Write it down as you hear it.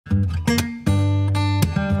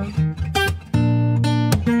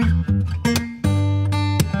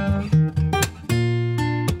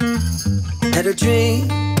Had a dream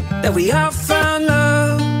that we all found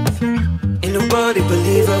love. Ain't nobody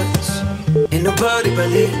believe us, ain't nobody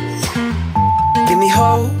believe. Give me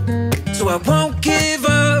hope, so I won't give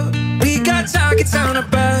up. We got targets on our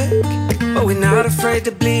back, but we're not afraid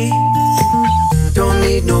to bleed. Don't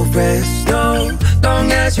need no rest, no,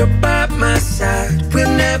 long as you're by my side.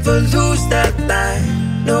 We'll never lose that light,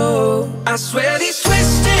 no. I swear these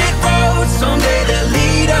twisted roads, someday they'll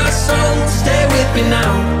lead us home. Stay with me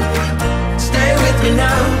now, stay with me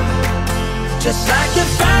now. Just like the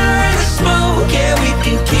fire and the smoke, yeah, we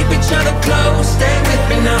can keep each other close. Stay with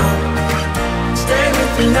me now, stay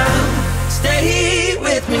with me now, stay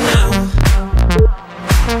with me now.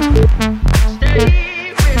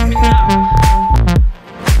 Stay with me now.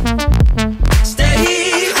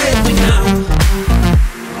 Stay with me now.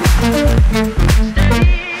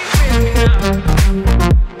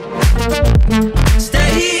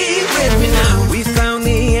 Stay with me now. We found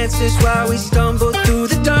the answers while we stumbled through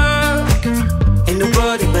the dark. Ain't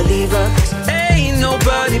nobody believe us, ain't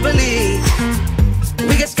nobody believe.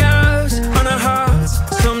 We got scars on our hearts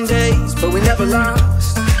some days, but we never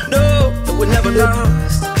lost. No, but we never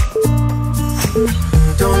lost.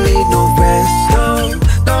 Don't need no rest, no,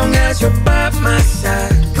 long as you're by my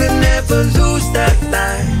side. We'll never lose that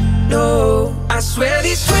light, no. I swear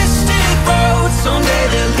these twisted roads, someday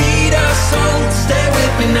they'll lead us home. Stay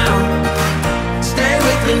with me now, stay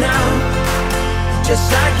with me now.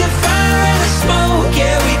 Just like the fire and the smoke,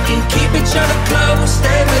 yeah, we can keep each other close.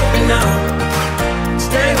 Stay with me now,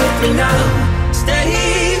 stay with me now,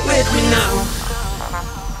 stay with me now.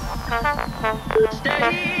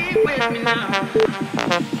 Stay with me now.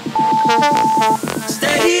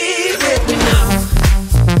 Stay with me now.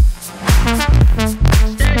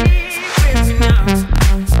 Stay with me now.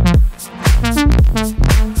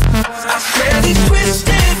 I swear these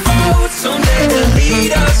twisted roads, someday they'll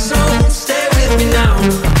lead us home. Stay with me now.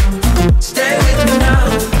 Stay with me now.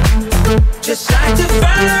 Just like the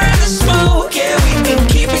fire and the smoke, yeah, we can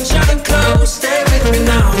keep each other close. Stay with me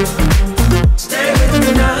now. Stay with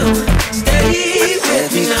me now. Stay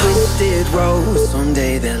with me now. Twisted roads,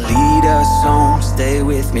 someday they'll lead us home. Stay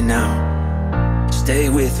with me now. Stay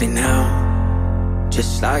with me now.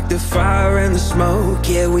 Just like the fire and the smoke,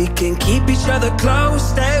 yeah, we can keep each other close.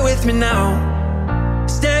 Stay with me now.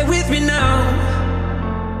 Stay with me now.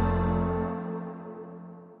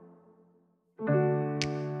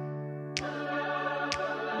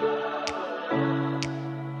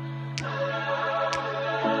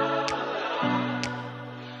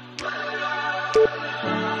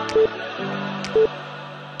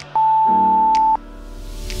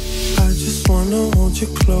 You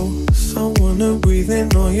close, I wanna breathe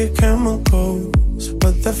in all your chemicals,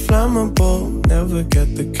 but they're flammable, never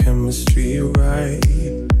get the chemistry right.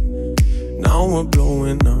 Now we're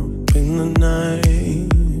blowing up in the night.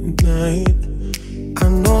 I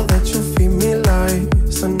know that you feed me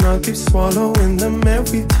lies, and I'll keep swallowing them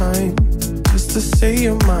every time, just to say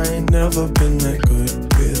you're mine. Never been that good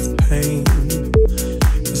with pain.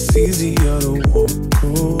 It's easier to walk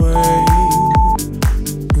away.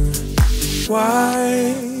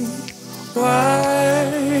 Why? Why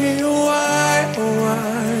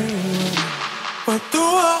do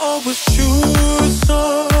I always choose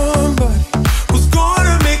somebody who's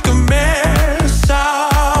gonna make a mess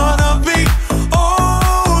out of me?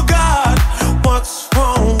 Oh God, what's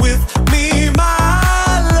wrong with me?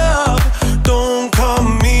 My love don't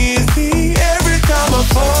come easy. Every time I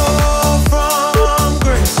fall from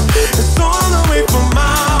grace, it's all the way from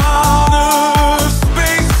outer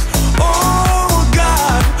space. Oh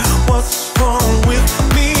God, what's wrong with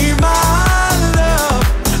me? My love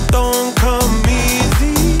don't come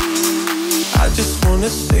easy. I just wanna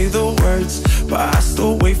say the words, but I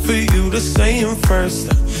still wait for you to say them first.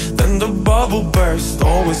 Then the bubble burst,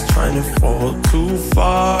 always trying to fall too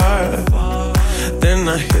far. Then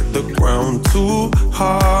I hit the ground too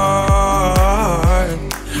hard.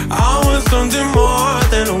 I want something more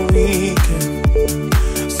than a weekend,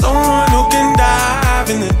 someone who can dive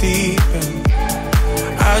in the deep end.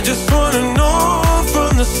 I just wanna know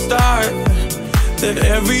from the start that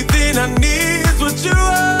everything I need is what you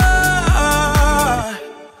are.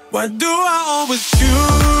 Why do I always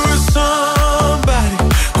choose somebody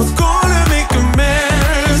who's gonna make a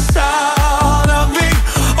mess out of me?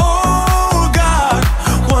 Oh God,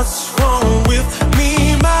 what's wrong with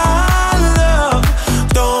me? My love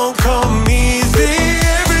don't come easy.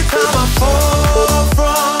 Every time I fall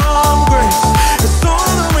from grace, it's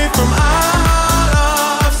all the way from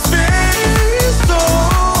out of space.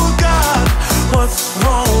 Oh God, what's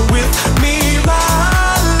wrong with me?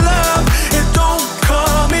 My love, it don't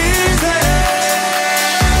come easy.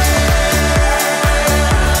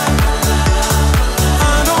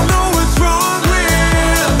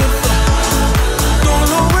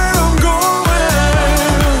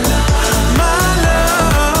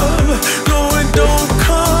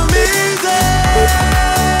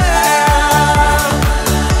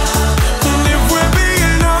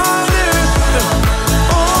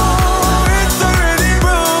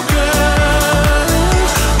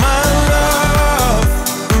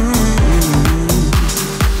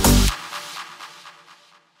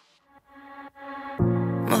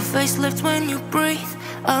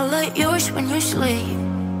 close when you sleep.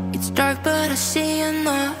 It's dark but I see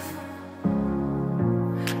enough.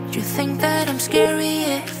 Do you think that I'm scary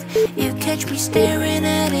if you catch me staring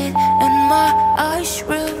at it and my eyes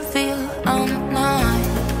reveal I'm not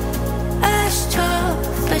as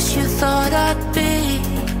tough as you thought I'd be?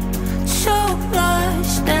 So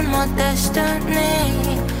lost in my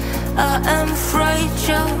destiny, I am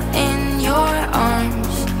fragile in your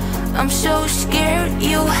arms. I'm so scared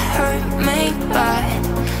you'll hurt me bad.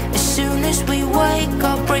 As soon as we wake,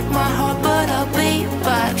 I'll break my heart, but I'll be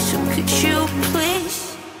back. So could you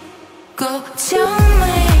please go tell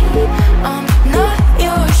me I'm not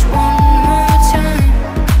yours one more time?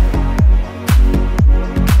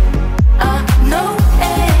 I know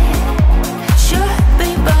it should be,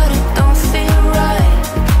 but it don't feel right.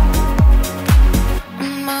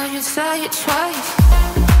 I just say it twice.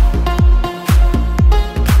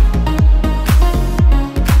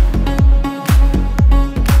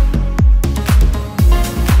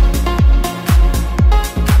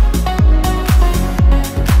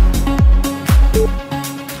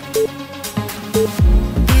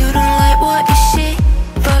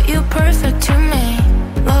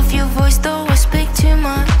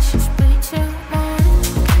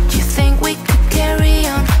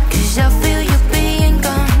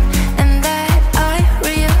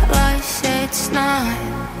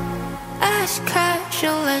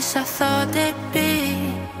 I thought it'd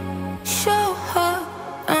be so hot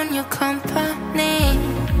on your company.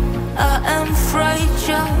 I am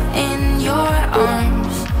fragile in your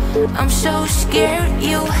arms. I'm so scared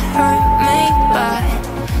you'll hurt me bad.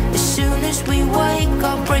 As soon as we wake,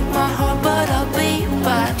 I'll break my heart, but I'll be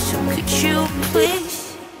back. So could you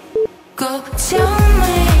please go tell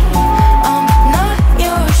me I'm not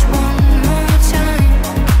yours one more time?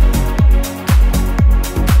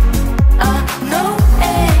 I know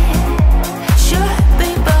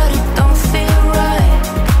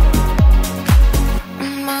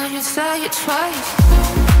say it twice.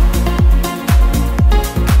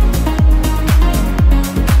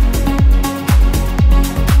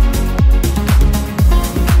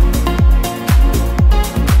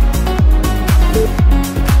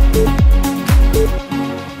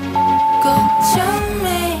 Go tell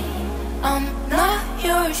me I'm not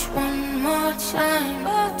yours one more time.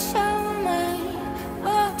 Go tell me,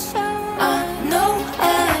 I know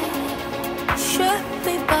I should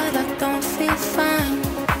be, but I don't feel fine.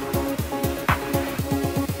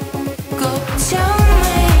 Tell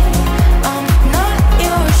me I'm not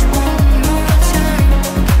yours one more time.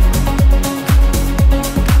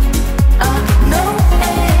 I know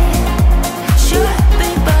it should be,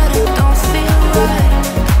 but it don't feel right.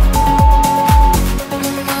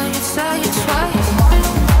 I just say it twice.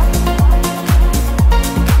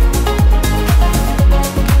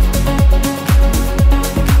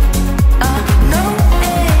 I know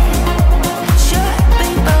it should be,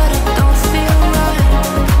 but it don't feel right.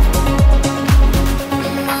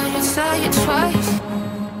 Say it twice.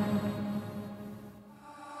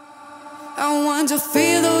 I want to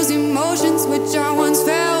feel those emotions which I once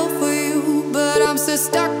felt for you, but I'm still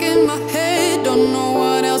stuck in my head, don't know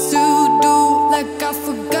what else to do. Like I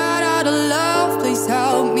forgot how to love, please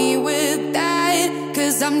help me with that.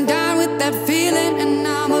 Cause I'm down with that feeling and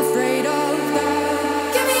I'm afraid of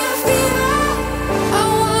that. Give me a fever, I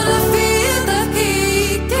wanna feel the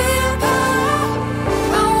heat. Give me a power,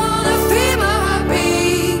 I wanna feel my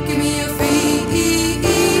heartbeat. Give me a fever,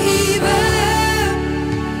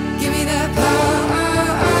 give me that power.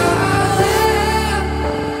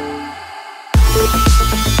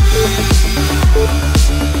 Yeah.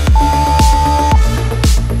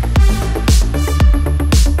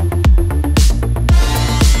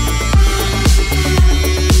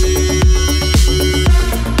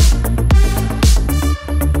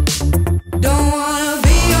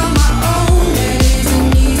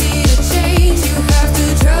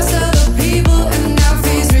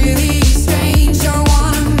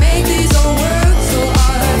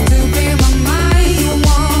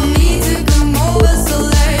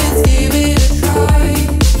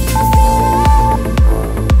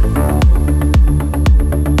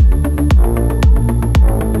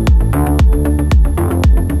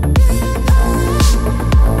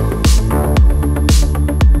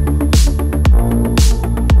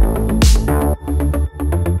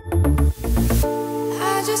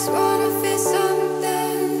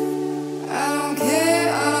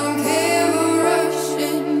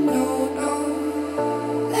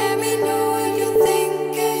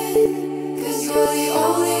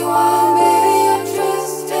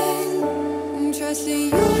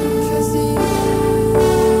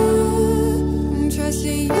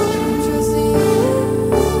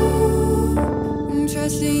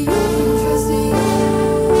 see you.